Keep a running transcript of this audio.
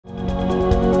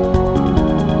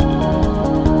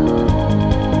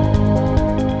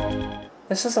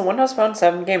This is a Windows Phone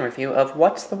 7 game review of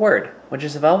What's the Word, which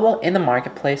is available in the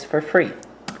marketplace for free.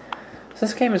 So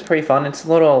this game is pretty fun. It's a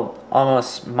little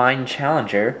almost mind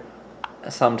challenger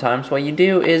sometimes. What you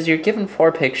do is you're given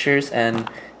 4 pictures, and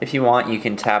if you want you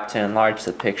can tap to enlarge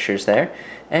the pictures there,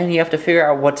 and you have to figure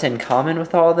out what's in common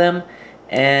with all of them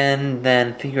and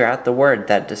then figure out the word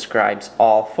that describes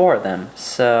all 4 of them.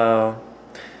 So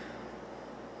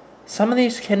some of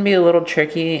these can be a little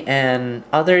tricky, and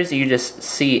others you just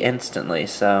see instantly.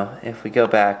 So if we go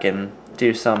back and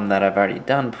do some that I've already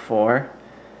done before,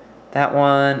 that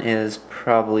one is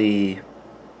probably,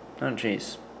 oh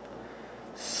geez,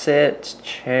 sit,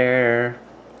 chair,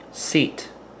 seat.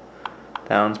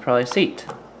 That one's probably seat.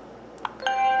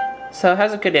 So it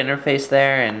has a good interface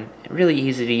there and really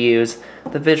easy to use.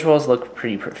 The visuals look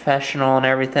pretty professional and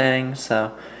everything,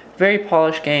 so very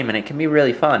polished game, and it can be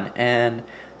really fun. And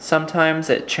sometimes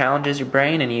it challenges your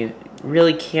brain and you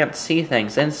really can't see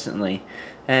things instantly,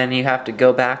 and you have to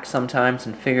go back sometimes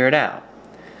and figure it out.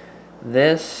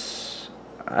 This,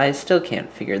 I still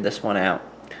can't figure this one out.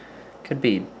 Could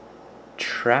be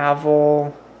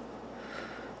travel.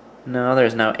 No,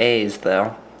 there's no A's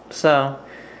though. So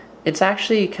it's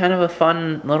actually kind of a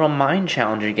fun little mind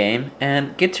challenger game,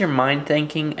 and gets your mind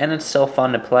thinking, and it's still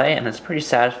fun to play, and it's pretty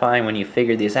satisfying when you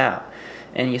figure these out.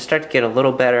 And you start to get a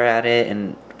little better at it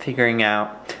and figuring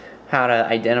out how to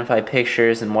identify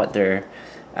pictures and what they're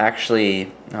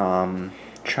actually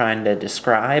trying to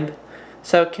describe.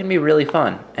 So it can be really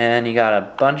fun, and you got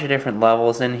a bunch of different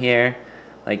levels in here,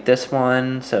 like this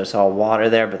one, so it's all water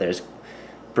there, but there's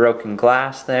broken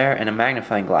glass there and a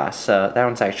magnifying glass, so that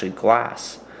one's actually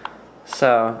glass.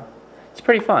 So it's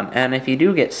pretty fun, and if you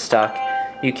do get stuck,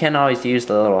 you can always use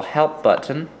the little help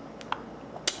button,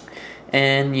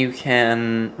 and you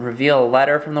can reveal a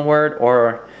letter from the word,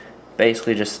 or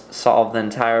basically just solve the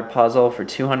entire puzzle for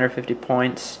 250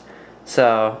 points.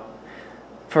 So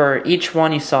for each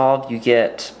one you solve, you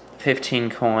get 15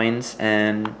 coins,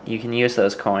 and you can use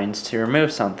those coins to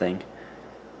remove something.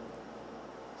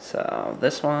 So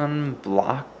this one,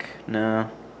 block, no,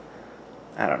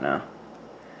 I don't know.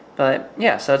 But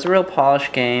yeah, so it's a real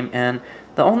polished game, and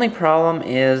the only problem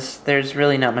is there's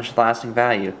really not much lasting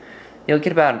value. You'll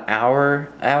get about an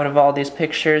hour out of all these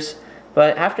pictures,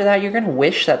 but after that you're going to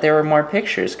wish that there were more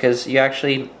pictures, because you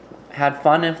actually had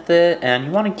fun with it and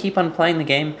you want to keep on playing the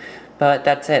game, but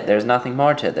that's it. There's nothing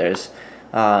more to it. There's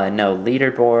no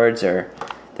leaderboards, or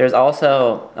there's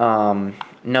also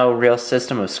no real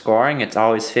system of scoring. It's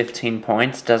always 15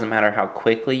 points. Doesn't matter how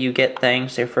quickly you get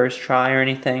things your first try or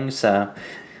anything, so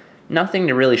nothing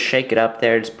to really shake it up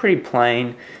there. It's pretty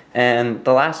plain, and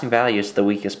the lasting value is the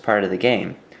weakest part of the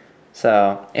game.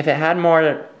 So if it had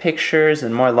more pictures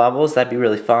and more levels, that'd be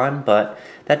really fun, but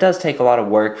that does take a lot of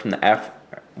work from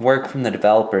the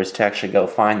developers to actually go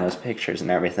find those pictures and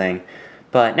everything.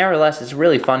 But nevertheless, it's a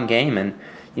really fun game, and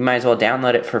you might as well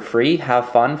download it for free, have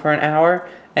fun for an hour,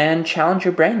 and challenge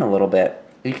your brain a little bit.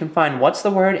 You can find What's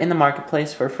the Word in the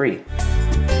marketplace for free.